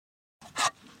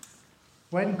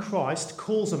when Christ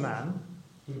calls a man,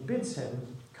 he bids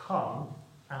him come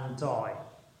and die.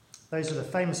 Those are the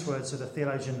famous words of the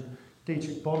theologian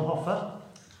Dietrich Bonhoeffer.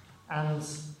 And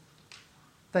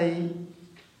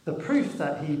the proof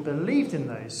that he believed in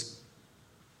those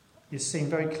is seen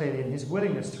very clearly in his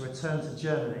willingness to return to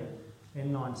Germany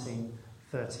in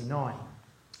 1939.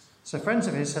 So friends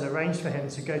of his had arranged for him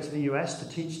to go to the US to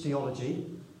teach theology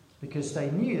because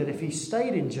they knew that if he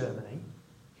stayed in Germany,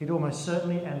 he'd almost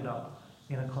certainly end up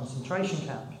in a concentration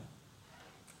camp.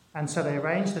 And so they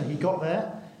arranged, and he got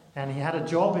there, and he had a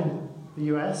job in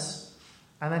the US,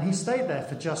 and then he stayed there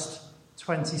for just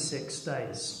 26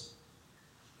 days.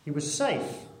 He was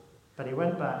safe, but he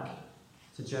went back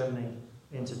to Germany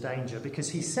into danger because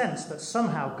he sensed that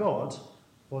somehow God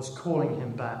was calling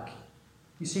him back.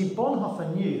 You see,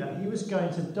 Bonhoeffer knew that he was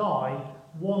going to die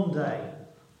one day.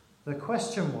 The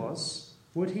question was,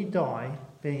 would he die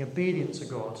being obedient to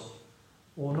God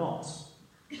or not?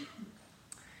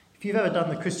 If you've ever done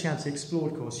the Christianity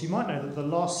Explored course, you might know that the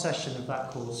last session of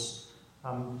that course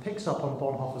picks up on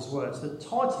Bonhoeffer's words. The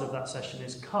title of that session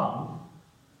is Come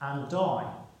and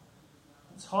Die.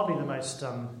 It's hardly the most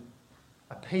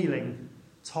appealing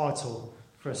title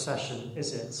for a session,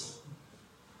 is it?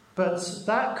 But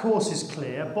that course is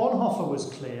clear. Bonhoeffer was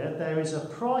clear. There is a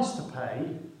price to pay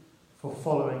for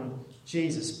following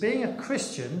Jesus. Being a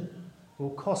Christian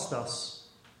will cost us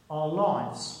our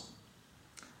lives.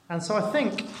 And so I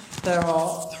think there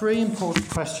are three important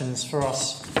questions for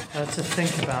us to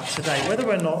think about today, whether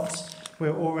or not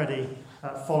we're already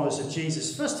followers of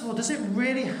Jesus. First of all, does it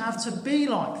really have to be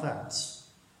like that?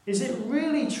 Is it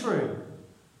really true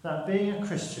that being a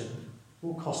Christian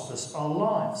will cost us our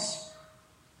lives?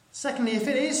 Secondly, if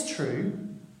it is true,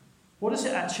 what does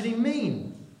it actually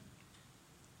mean?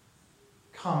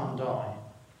 Come and die.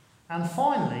 And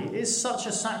finally, is such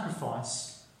a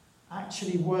sacrifice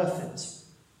actually worth it?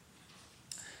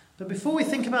 But before we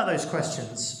think about those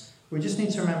questions, we just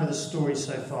need to remember the story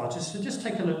so far. Just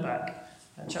take a look back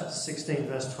at chapter 16,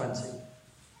 verse 20.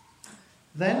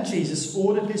 Then Jesus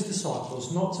ordered his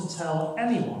disciples not to tell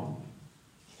anyone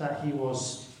that he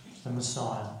was the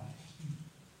Messiah.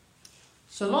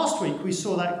 So last week we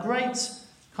saw that great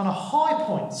kind of high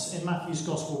point in Matthew's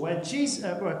Gospel where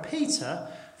Peter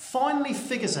finally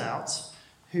figures out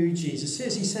who Jesus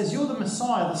is. He says, "You're the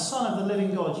Messiah, the Son of the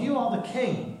living God. You are the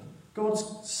King,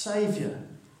 God's Saviour."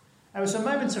 It was a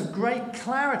moment of great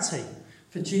clarity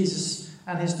for Jesus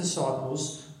and his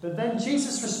disciples, but then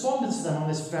Jesus responded to them on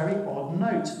this very odd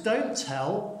note. Don't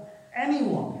tell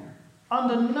anyone.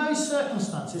 Under no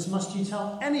circumstances must you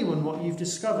tell anyone what you've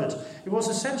discovered. It was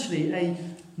essentially a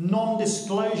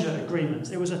non-disclosure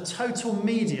agreement. It was a total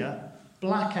media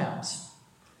blackout.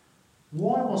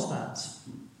 Why was that?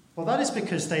 Well, that is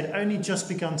because they'd only just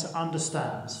begun to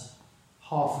understand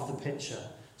half of the picture.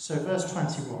 So verse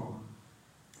 21.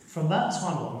 From that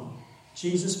time on,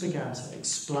 Jesus began to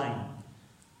explain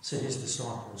to his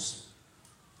disciples.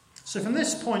 So from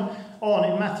this point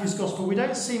on in Matthew's Gospel, we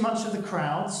don't see much of the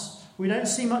crowds. We don't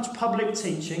see much public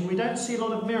teaching. We don't see a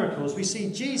lot of miracles. We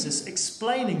see Jesus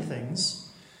explaining things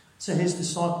to his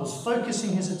disciples,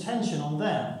 focusing his attention on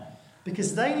them,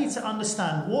 because they need to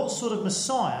understand what sort of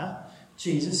Messiah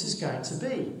Jesus is going to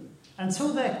be. Until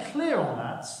they're clear on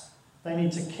that, they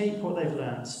need to keep what they've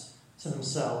learnt to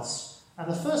themselves.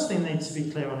 And the first thing they need to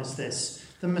be clear on is this: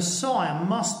 the Messiah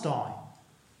must die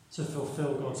to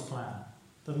fulfill God's plan.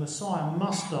 The Messiah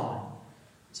must die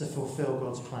to fulfill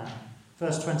God's plan.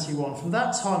 Verse 21, from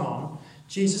that time on,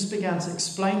 Jesus began to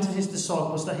explain to his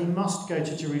disciples that he must go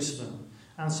to Jerusalem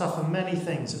and suffer many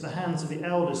things at the hands of the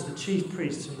elders, the chief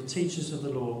priests, and the teachers of the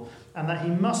law, and that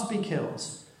he must be killed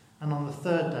and on the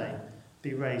third day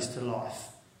be raised to life.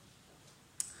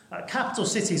 Capital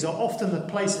cities are often the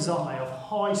places, aren't they, of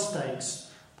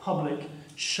high-stakes public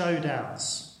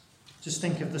showdowns. Just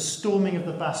think of the storming of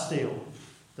the Bastille,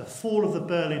 the fall of the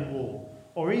Berlin Wall,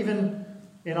 or even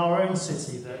in our own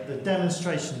city, the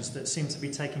demonstrations that seem to be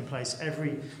taking place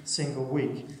every single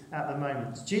week at the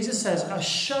moment. Jesus says a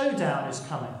showdown is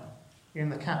coming in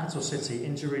the capital city,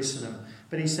 in Jerusalem.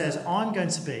 But he says, I'm going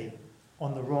to be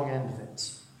on the wrong end of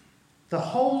it. The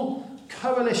whole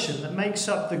coalition that makes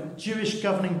up the Jewish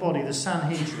governing body, the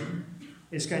Sanhedrin,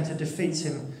 is going to defeat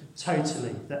him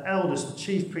totally. The elders, the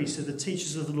chief priests, the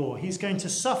teachers of the law. He's going to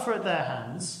suffer at their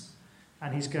hands,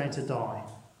 and he's going to die.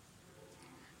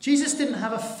 Jesus didn't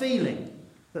have a feeling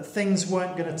that things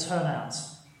weren't going to turn out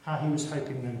how he was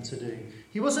hoping them to do.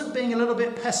 He wasn't being a little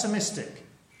bit pessimistic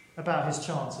about his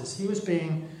chances. He was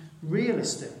being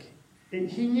realistic.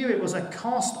 He knew it was a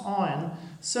cast iron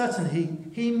certainty.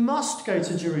 He must go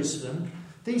to Jerusalem.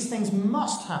 These things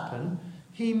must happen.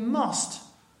 He must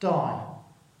die.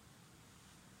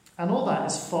 And all that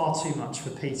is far too much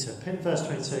for Peter. Verse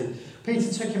 22.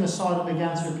 Peter took him aside and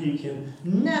began to rebuke him.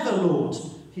 "Never, Lord,"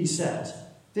 he said.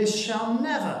 "This shall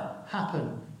never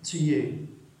happen to you."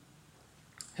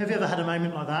 Have you ever had a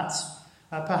moment like that?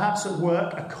 Perhaps at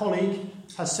work, a colleague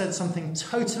has said something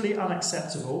totally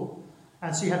unacceptable,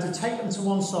 and so you had to take them to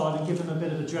one side and give them a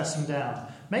bit of a dressing down.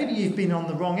 Maybe you've been on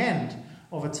the wrong end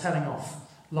of a telling off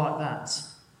like that.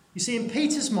 You see, in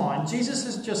Peter's mind, Jesus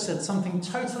has just said something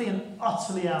totally and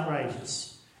utterly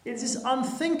outrageous. It is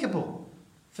unthinkable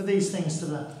for these things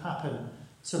to happen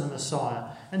to the Messiah.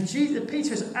 And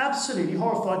Peter is absolutely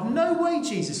horrified. "No way,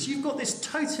 Jesus, you've got this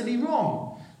totally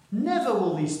wrong. Never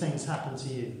will these things happen to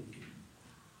you."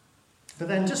 But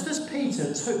then, just as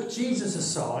Peter took Jesus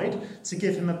aside to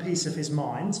give him a piece of his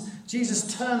mind,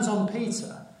 Jesus turns on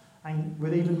Peter, and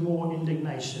with even more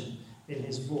indignation in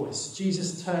his voice.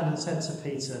 Jesus turned and said to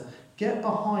Peter, "Get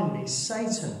behind me,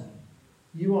 Satan.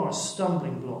 You are a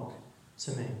stumbling block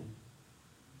to me."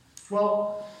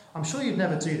 Well, I'm sure you'd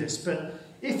never do this, but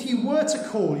if you were to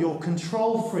call your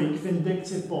control freak,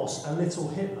 vindictive boss a little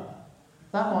Hitler,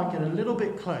 that might get a little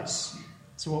bit close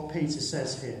to what Peter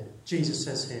says here, Jesus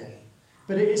says here.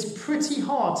 But it is pretty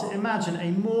hard to imagine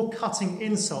a more cutting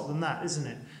insult than that, isn't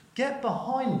it? "Get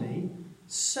behind me,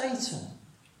 Satan."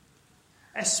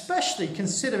 Especially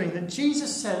considering that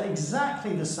Jesus said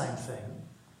exactly the same thing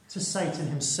to Satan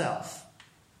himself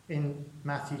in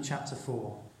Matthew chapter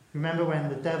 4. Remember when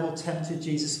the devil tempted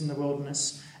Jesus in the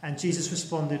wilderness and Jesus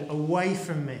responded, "Away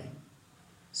from me,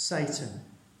 Satan."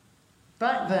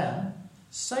 Back then,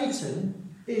 Satan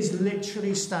is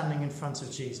literally standing in front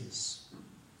of Jesus.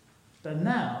 But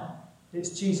now,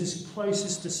 it's Jesus'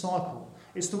 closest disciple.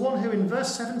 It's the one who in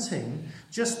verse 17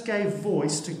 just gave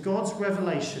voice to God's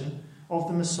revelation of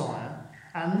the Messiah,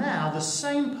 and now the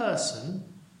same person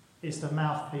is the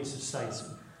mouthpiece of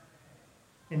Satan.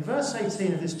 In verse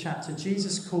 18 of this chapter,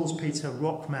 Jesus calls Peter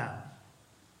rock man.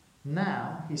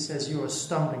 Now he says, "You're a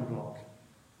stumbling block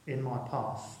in my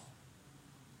path."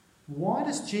 Why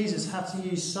does Jesus have to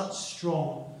use such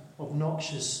strong,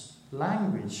 obnoxious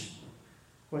language?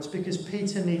 Well, it's because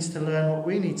Peter needs to learn what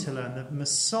we need to learn, that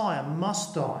Messiah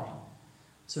must die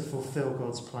to fulfill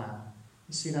God's plan.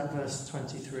 You see that verse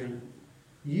 23?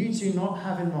 "You do not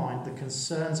have in mind the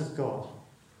concerns of God,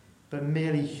 but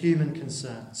merely human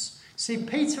concerns." See,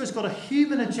 Peter has got a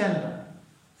human agenda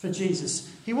for Jesus.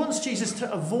 He wants Jesus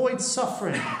to avoid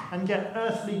suffering and get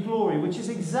earthly glory, which is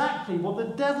exactly what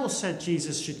the devil said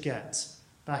Jesus should get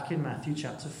back in Matthew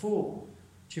chapter 4.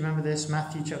 Do you remember this?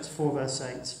 Matthew chapter 4, verse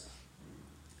 8.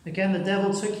 "Again, the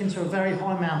devil took him to a very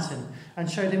high mountain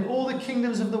and showed him all the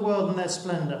kingdoms of the world and their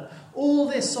splendour. 'All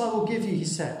this I will give you,' he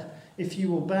said, 'if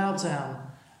you will bow down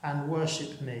and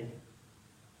worship me.'"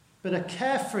 But a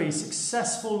carefree,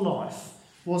 successful life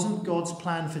wasn't God's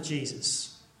plan for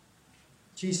Jesus.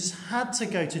 Jesus had to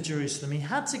go to Jerusalem. He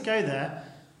had to go there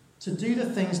to do the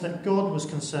things that God was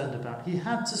concerned about. He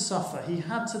had to suffer. He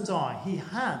had to die. He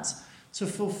had to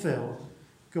fulfill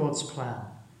God's plan.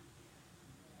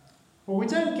 Well, we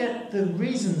don't get the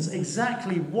reasons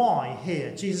exactly why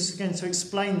here. Jesus is going to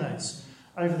explain those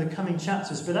over the coming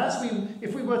chapters. But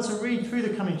if we were to read through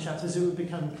the coming chapters, it would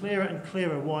become clearer and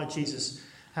clearer why Jesus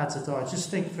had to die. Just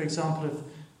think, for example, of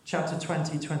chapter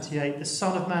 20, 28. "The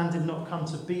Son of Man did not come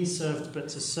to be served, but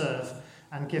to serve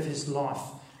and give his life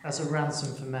as a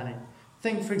ransom for many."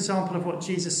 Think, for example, of what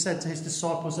Jesus said to his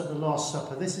disciples at the Last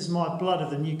Supper. "This is my blood of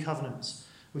the new covenant,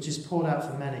 which is poured out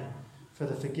for many for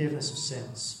the forgiveness of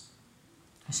sins."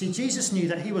 You see, Jesus knew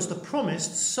that he was the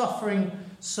promised suffering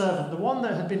servant, the one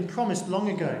that had been promised long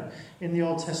ago in the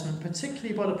Old Testament,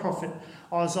 particularly by the prophet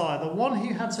Isaiah, the one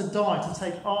who had to die to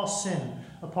take our sin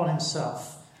upon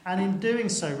himself, and in doing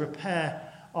so repair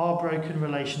our broken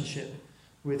relationship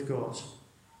with God.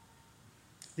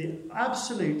 The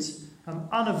absolute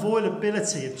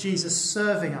unavoidability of Jesus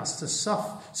serving us,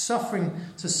 suffering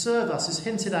to serve us, is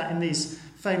hinted at in these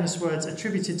famous words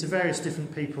attributed to various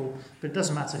different people, but it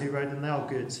doesn't matter who wrote them, they are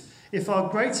good. "If our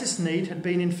greatest need had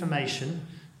been information,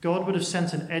 God would have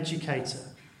sent an educator.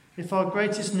 If our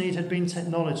greatest need had been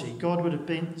technology, God would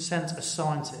have sent a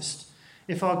scientist.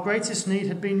 If our greatest need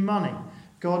had been money,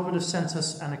 God would have sent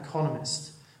us an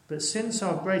economist. But since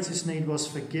our greatest need was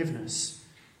forgiveness,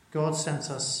 God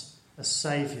sent us a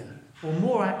saviour." Or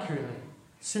more accurately,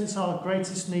 since our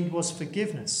greatest need was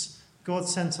forgiveness, God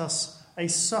sent us a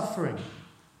suffering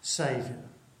saviour.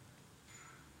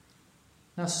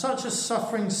 Now, such a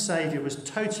suffering saviour was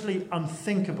totally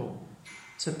unthinkable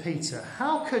to Peter.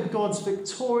 How could God's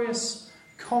victorious,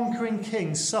 conquering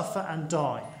king suffer and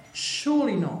die?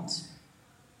 Surely not.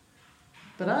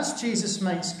 But as Jesus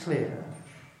makes clear,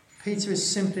 Peter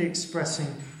is simply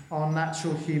expressing our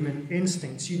natural human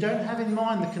instincts. You don't have in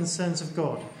mind the concerns of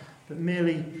God, but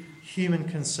merely human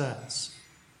concerns.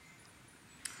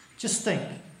 Just think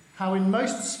how in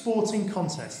most sporting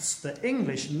contests the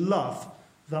English love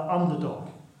the underdog,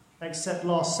 except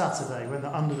last Saturday when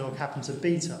the underdog happened to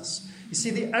beat us. You see,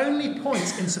 the only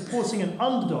point in supporting an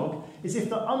underdog is if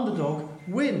the underdog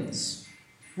wins.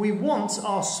 We want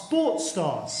our sports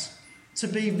stars to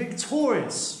be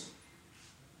victorious.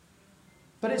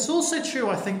 But it's also true,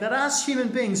 I think, that as human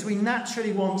beings, we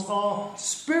naturally want our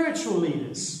spiritual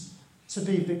leaders to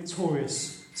be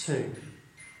victorious too.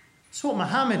 That's what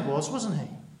Muhammad was, wasn't he?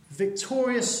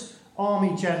 Victorious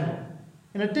army general.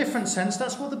 In a different sense,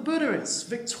 that's what the Buddha is.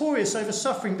 Victorious over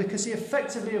suffering because he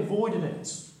effectively avoided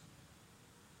it.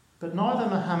 But neither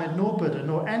Muhammad nor Buddha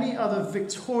nor any other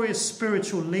victorious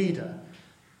spiritual leader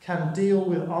can deal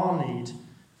with our need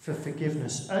for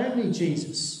forgiveness. Only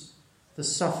Jesus, the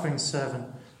suffering servant,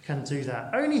 can do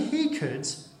that. Only he could,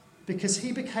 because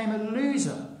he became a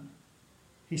loser.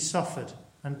 He suffered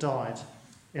and died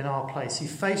in our place. He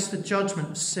faced the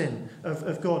judgment of sin,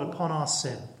 of God upon our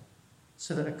sin,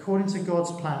 so that according to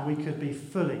God's plan we could be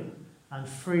fully and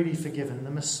freely forgiven. The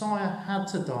Messiah had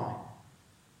to die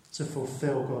to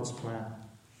fulfill God's plan.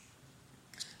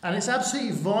 And it's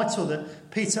absolutely vital that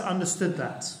Peter understood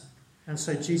that. And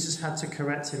so Jesus had to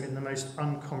correct him in the most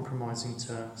uncompromising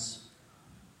terms.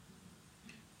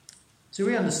 Do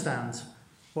we understand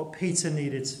what Peter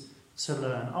needed to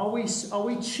learn? Are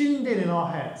we tuned in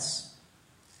our heads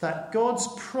that God's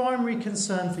primary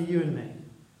concern for you and me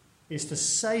is to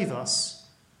save us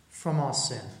from our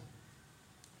sin?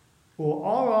 Or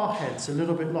are our heads a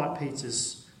little bit like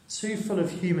Peter's, too full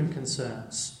of human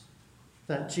concerns,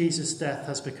 that Jesus' death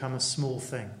has become a small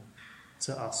thing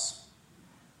to us?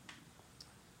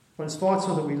 Well, it's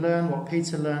vital that we learn what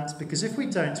Peter learnt, because if we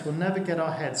don't, we'll never get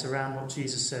our heads around what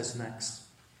Jesus says next.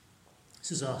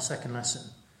 This is our second lesson.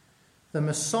 The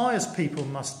Messiah's people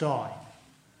must die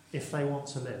if they want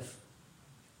to live.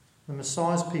 The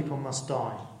Messiah's people must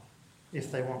die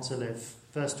if they want to live.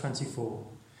 Verse 24.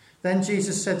 Then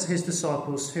Jesus said to his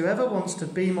disciples, "Whoever wants to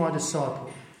be my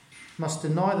disciple must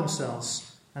deny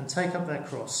themselves and take up their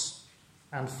cross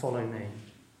and follow me."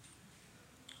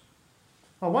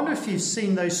 I wonder if you've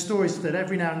seen those stories that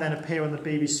every now and then appear on the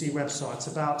BBC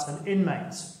websites about an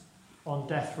inmate on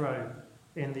death row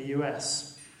in the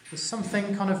US. There's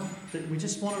something kind of that we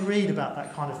just want to read about,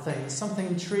 that kind of thing. There's something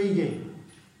intriguing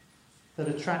that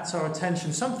attracts our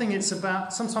attention. Sometimes it's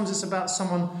about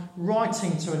someone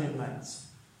writing to an inmate.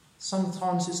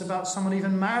 Sometimes it's about someone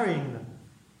even marrying them.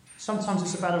 Sometimes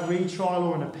it's about a retrial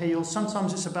or an appeal.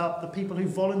 Sometimes it's about the people who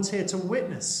volunteer to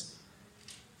witness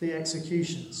the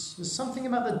executions. There's something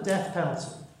about the death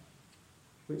penalty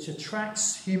which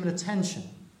attracts human attention.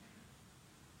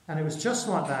 And it was just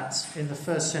like that in the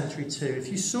first century too. If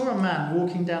you saw a man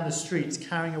walking down the street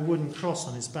carrying a wooden cross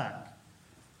on his back,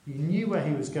 you knew where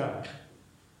he was going,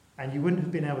 and you wouldn't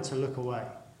have been able to look away.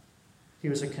 He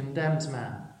was a condemned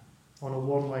man on a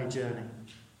one-way journey.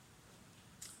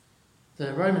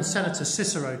 The Roman senator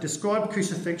Cicero described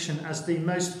crucifixion as the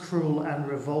most cruel and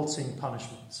revolting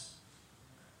punishment.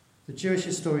 The Jewish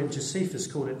historian Josephus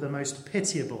called it the most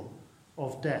pitiable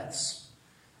of deaths.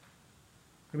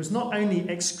 It was not only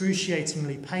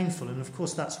excruciatingly painful, and of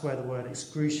course that's where the word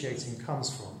excruciating comes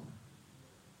from,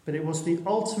 but it was the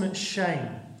ultimate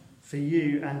shame for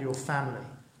you and your family.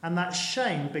 And that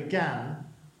shame began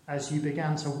as you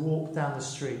began to walk down the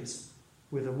street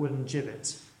with a wooden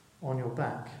gibbet on your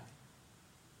back.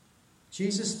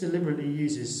 Jesus deliberately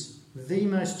uses the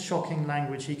most shocking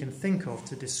language he can think of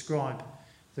to describe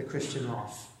the Christian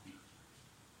life.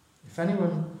 If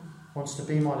anyone wants to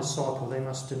be my disciple, they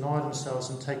must deny themselves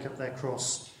and take up their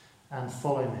cross and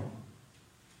follow me.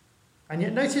 And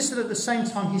yet notice that at the same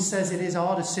time he says it is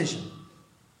our decision.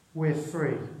 We're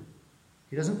free.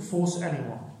 He doesn't force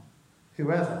anyone.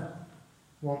 Whoever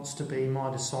wants to be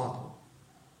my disciple.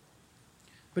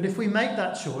 But if we make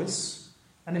that choice,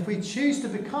 and if we choose to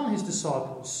become his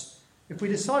disciples, if we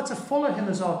decide to follow him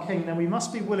as our king, then we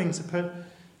must be willing to put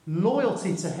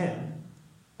loyalty to him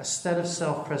instead of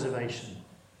self-preservation.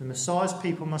 The Messiah's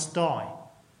people must die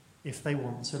if they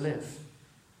want to live.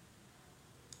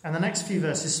 And the next few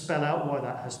verses spell out why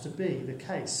that has to be the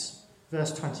case.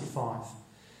 Verse 25.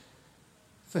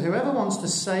 For whoever wants to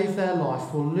save their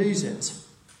life will lose it,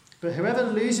 but whoever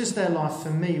loses their life for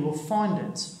me will find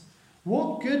it.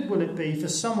 What good will it be for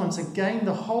someone to gain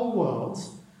the whole world,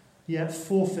 yet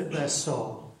forfeit their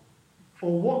soul?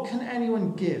 Or what can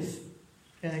anyone give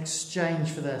in exchange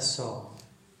for their soul?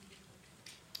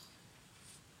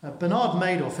 Bernard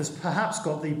Madoff has perhaps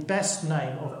got the best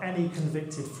name of any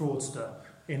convicted fraudster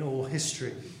in all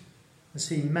history, as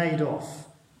he made off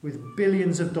with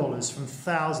billions of dollars from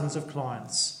thousands of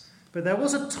clients. But there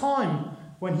was a time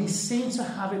when he seemed to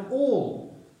have it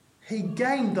all. He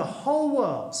gained the whole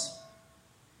world.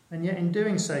 And yet in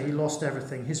doing so, he lost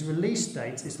everything. His release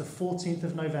date is the 14th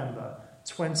of November,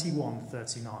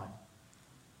 2139.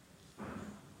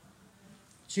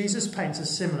 Jesus paints a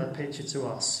similar picture to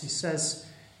us. He says,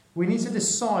 we need to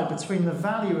decide between the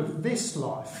value of this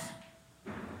life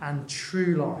and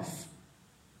true life.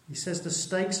 He says the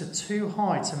stakes are too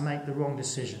high to make the wrong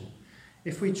decision.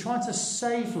 If we try to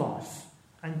save life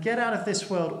and get out of this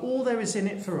world all there is in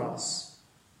it for us,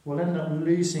 we'll end up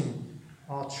losing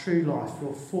our true life.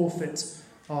 We'll forfeit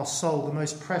our soul, the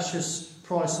most precious,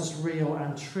 priceless, real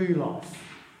and true life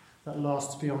that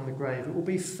lasts beyond the grave. It will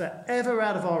be forever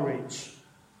out of our reach.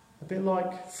 A bit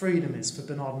like freedom is for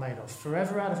Bernard Madoff.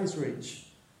 Forever out of his reach.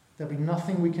 There'll be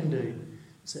nothing we can do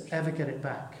to ever get it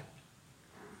back.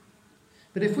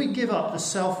 But if we give up the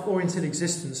self-oriented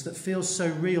existence that feels so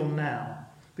real now,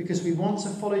 because we want to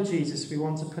follow Jesus, we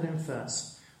want to put him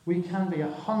first, we can be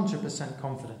 100%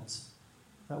 confident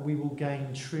that we will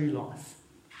gain true life,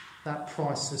 that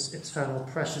priceless, eternal,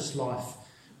 precious life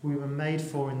we were made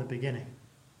for in the beginning.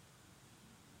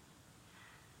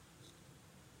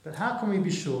 But how can we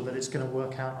be sure that it's going to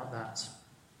work out like that?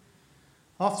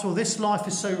 After all, this life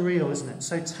is so real, isn't it?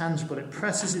 So tangible. It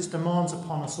presses its demands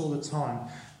upon us all the time.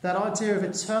 That idea of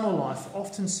eternal life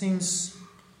often seems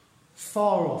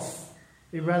far off,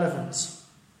 irrelevant.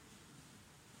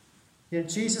 Yet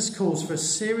Jesus calls for a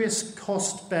serious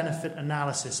cost-benefit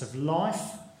analysis of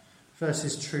life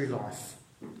versus true life.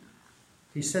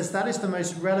 He says that is the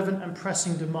most relevant and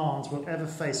pressing demand we'll ever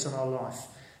face on our life,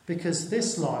 because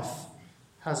this life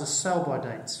has a sell-by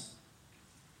date.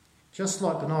 Just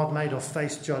like Bernard Madoff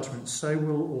faced judgment, so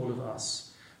will all of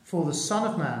us. For the Son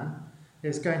of Man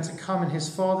is going to come in his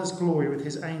Father's glory with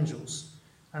his angels,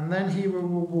 and then he will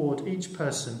reward each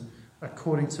person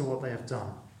according to what they have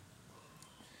done.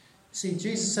 See,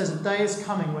 Jesus says a day is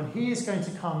coming when he is going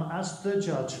to come as the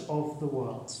judge of the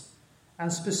world.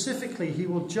 And specifically, he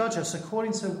will judge us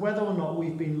according to whether or not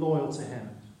we've been loyal to him.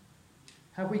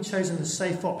 Have we chosen the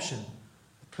safe option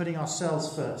of putting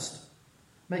ourselves first,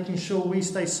 making sure we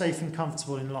stay safe and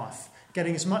comfortable in life,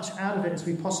 getting as much out of it as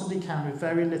we possibly can with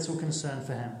very little concern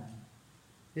for him?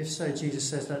 If so, Jesus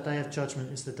says that day of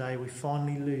judgment is the day we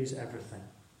finally lose everything.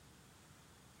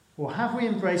 Or have we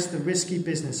embraced the risky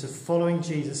business of following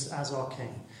Jesus as our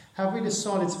King? Have we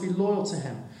decided to be loyal to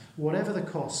him, whatever the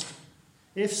cost?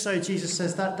 If so, Jesus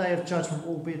says that day of judgment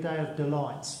will be a day of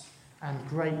delight and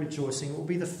great rejoicing. It will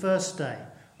be the first day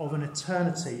of an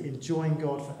eternity enjoying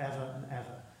God forever and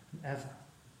ever and ever.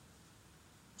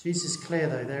 Jesus is clear,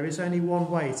 though, there is only one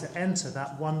way to enter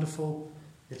that wonderful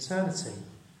eternity.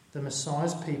 The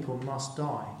Messiah's people must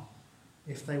die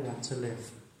if they want to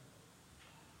live.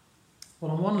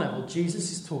 Well, on one level,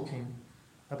 Jesus is talking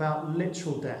about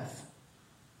literal death.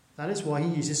 That is why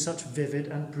he uses such vivid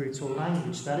and brutal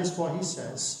language. That is why he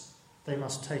says they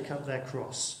must take up their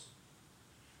cross.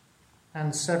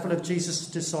 And several of Jesus'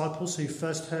 disciples who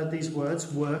first heard these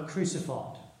words were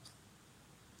crucified.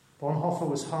 Bonhoeffer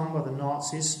was hung by the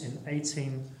Nazis in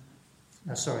April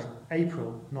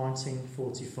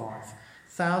 1945.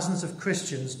 Thousands of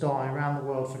Christians die around the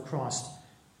world for Christ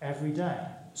every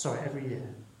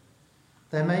year.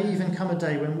 There may even come a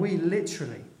day when we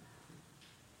literally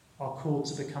are called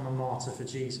to become a martyr for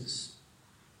Jesus.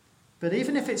 But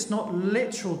even if it's not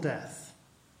literal death,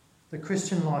 the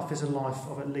Christian life is a life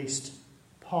of at least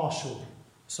partial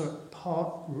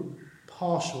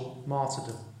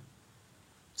martyrdom.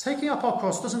 Taking up our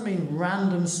cross doesn't mean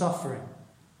random suffering.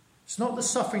 It's not the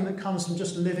suffering that comes from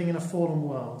just living in a fallen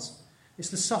world. It's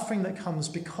the suffering that comes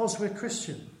because we're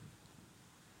Christian.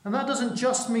 And that doesn't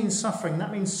just mean suffering,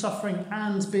 that means suffering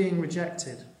and being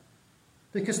rejected.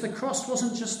 Because the cross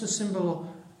wasn't just a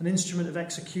symbol, an instrument of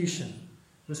execution.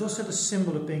 It was also the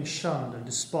symbol of being shunned and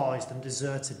despised and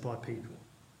deserted by people.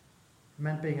 It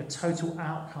meant being a total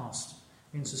outcast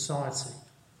in society.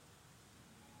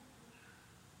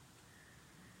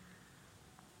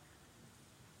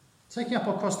 Taking up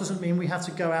our cross doesn't mean we have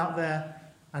to go out there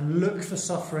and look for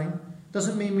suffering.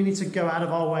 Doesn't mean we need to go out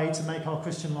of our way to make our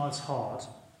Christian lives hard.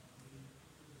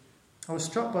 I was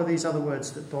struck by these other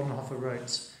words that Bonhoeffer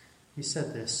wrote. He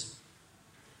said this: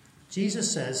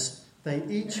 Jesus says they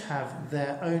each have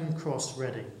their own cross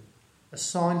ready,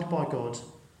 assigned by God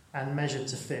and measured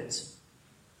to fit.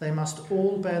 They must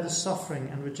all bear the suffering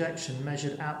and rejection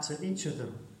measured out to each of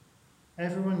them.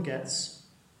 Everyone gets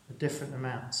a different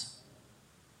amount.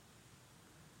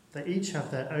 They each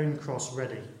have their own cross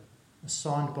ready,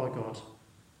 assigned by God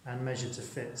and measured to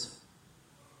fit.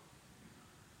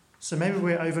 So maybe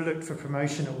we're overlooked for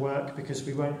promotion at work because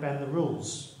we won't bend the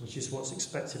rules, which is what's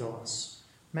expected of us.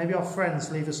 Maybe our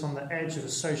friends leave us on the edge of a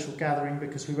social gathering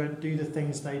because we won't do the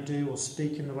things they do or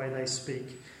speak in the way they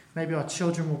speak. Maybe our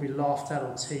children will be laughed at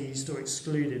or teased or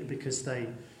excluded because they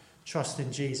trust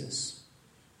in Jesus.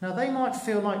 Now, they might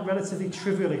feel like relatively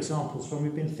trivial examples when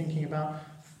we've been thinking about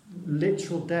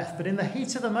literal death, but in the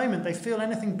heat of the moment, they feel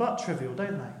anything but trivial,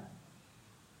 don't they?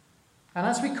 And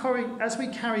as we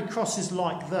carry crosses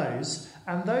like those,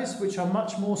 and those which are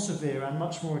much more severe and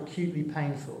much more acutely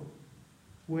painful,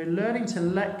 we're learning to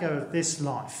let go of this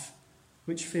life,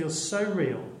 which feels so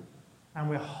real, and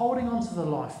we're holding on to the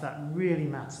life that really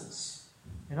matters.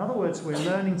 In other words, we're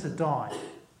learning to die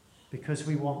because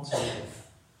we want to live.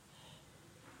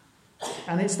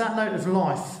 And it's that note of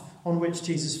life on which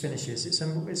Jesus finishes.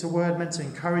 It's a word meant to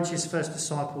encourage his first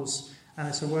disciples, and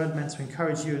it's a word meant to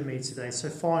encourage you and me today. So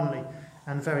finally,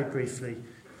 and very briefly,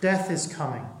 death is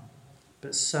coming,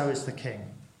 but so is the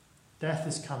King. Death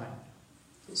is coming,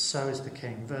 but so is the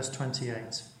King. Verse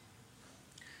 28.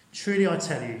 Truly I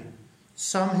tell you,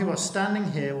 some who are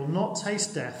standing here will not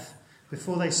taste death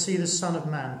before they see the Son of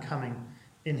Man coming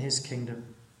in his kingdom.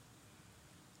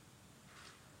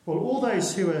 Well, all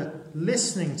those who are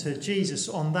listening to Jesus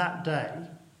on that day,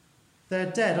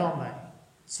 they're dead, aren't they?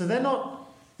 So they're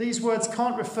not, these words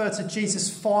can't refer to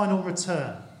Jesus' final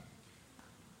return.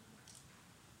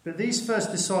 But these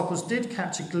first disciples did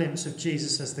catch a glimpse of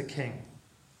Jesus as the King,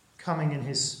 coming in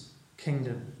his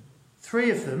kingdom.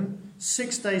 3 of them,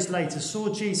 6 days later,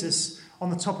 saw Jesus on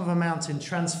the top of a mountain,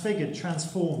 transfigured,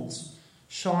 transformed,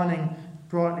 shining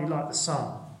brightly like the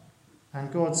sun.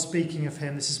 And God speaking of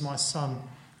him, "This is my son,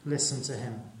 listen to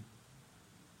him."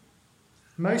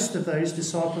 Most of those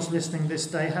disciples listening this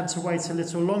day had to wait a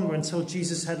little longer until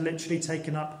Jesus had literally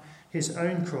taken up his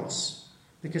own cross.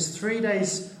 Because 3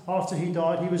 days after he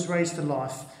died, he was raised to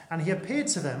life, and he appeared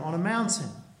to them on a mountain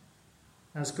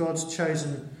as God's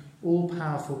chosen,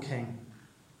 all-powerful King.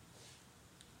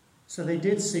 So they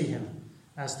did see him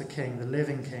as the King, the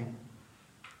living King.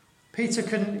 Peter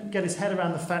couldn't get his head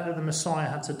around the fact that the Messiah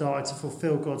had to die to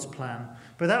fulfill God's plan.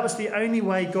 But that was the only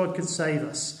way God could save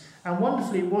us. And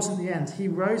wonderfully, it wasn't the end. He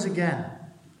rose again.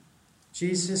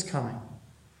 Jesus is coming.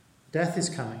 Death is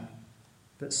coming.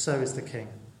 But so is the King.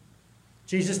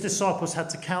 Jesus' disciples had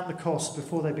to count the cost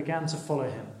before they began to follow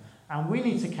him. And we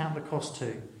need to count the cost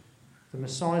too. The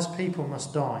Messiah's people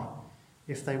must die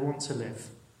if they want to live.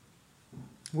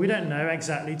 We don't know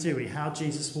exactly, do we, how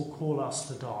Jesus will call us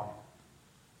to die.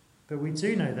 But we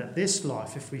do know that this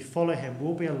life, if we follow him,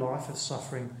 will be a life of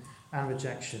suffering and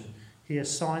rejection. He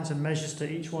assigns and measures to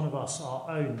each one of us our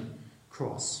own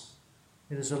cross.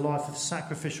 It is a life of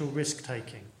sacrificial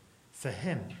risk-taking for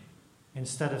him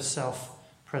instead of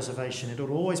self-preservation. It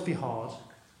will always be hard,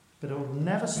 but it will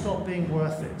never stop being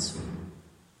worth it.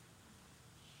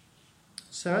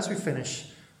 So as we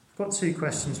finish, I've got 2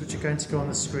 questions which are going to go on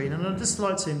the screen, and I'd just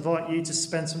like to invite you to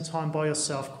spend some time by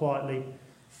yourself quietly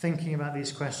thinking about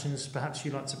these questions. Perhaps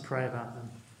you'd like to pray about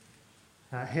them.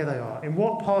 Here they are. In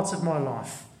what part of my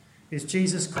life is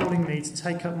Jesus calling me to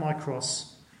take up my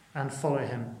cross and follow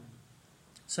him?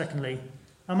 Secondly,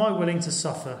 am I willing to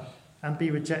suffer and be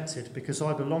rejected because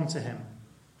I belong to him?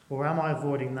 Or am I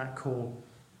avoiding that call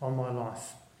on my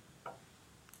life?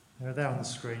 They're there on the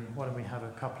screen. Why don't we have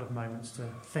a couple of moments to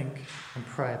think and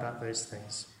pray about those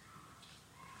things?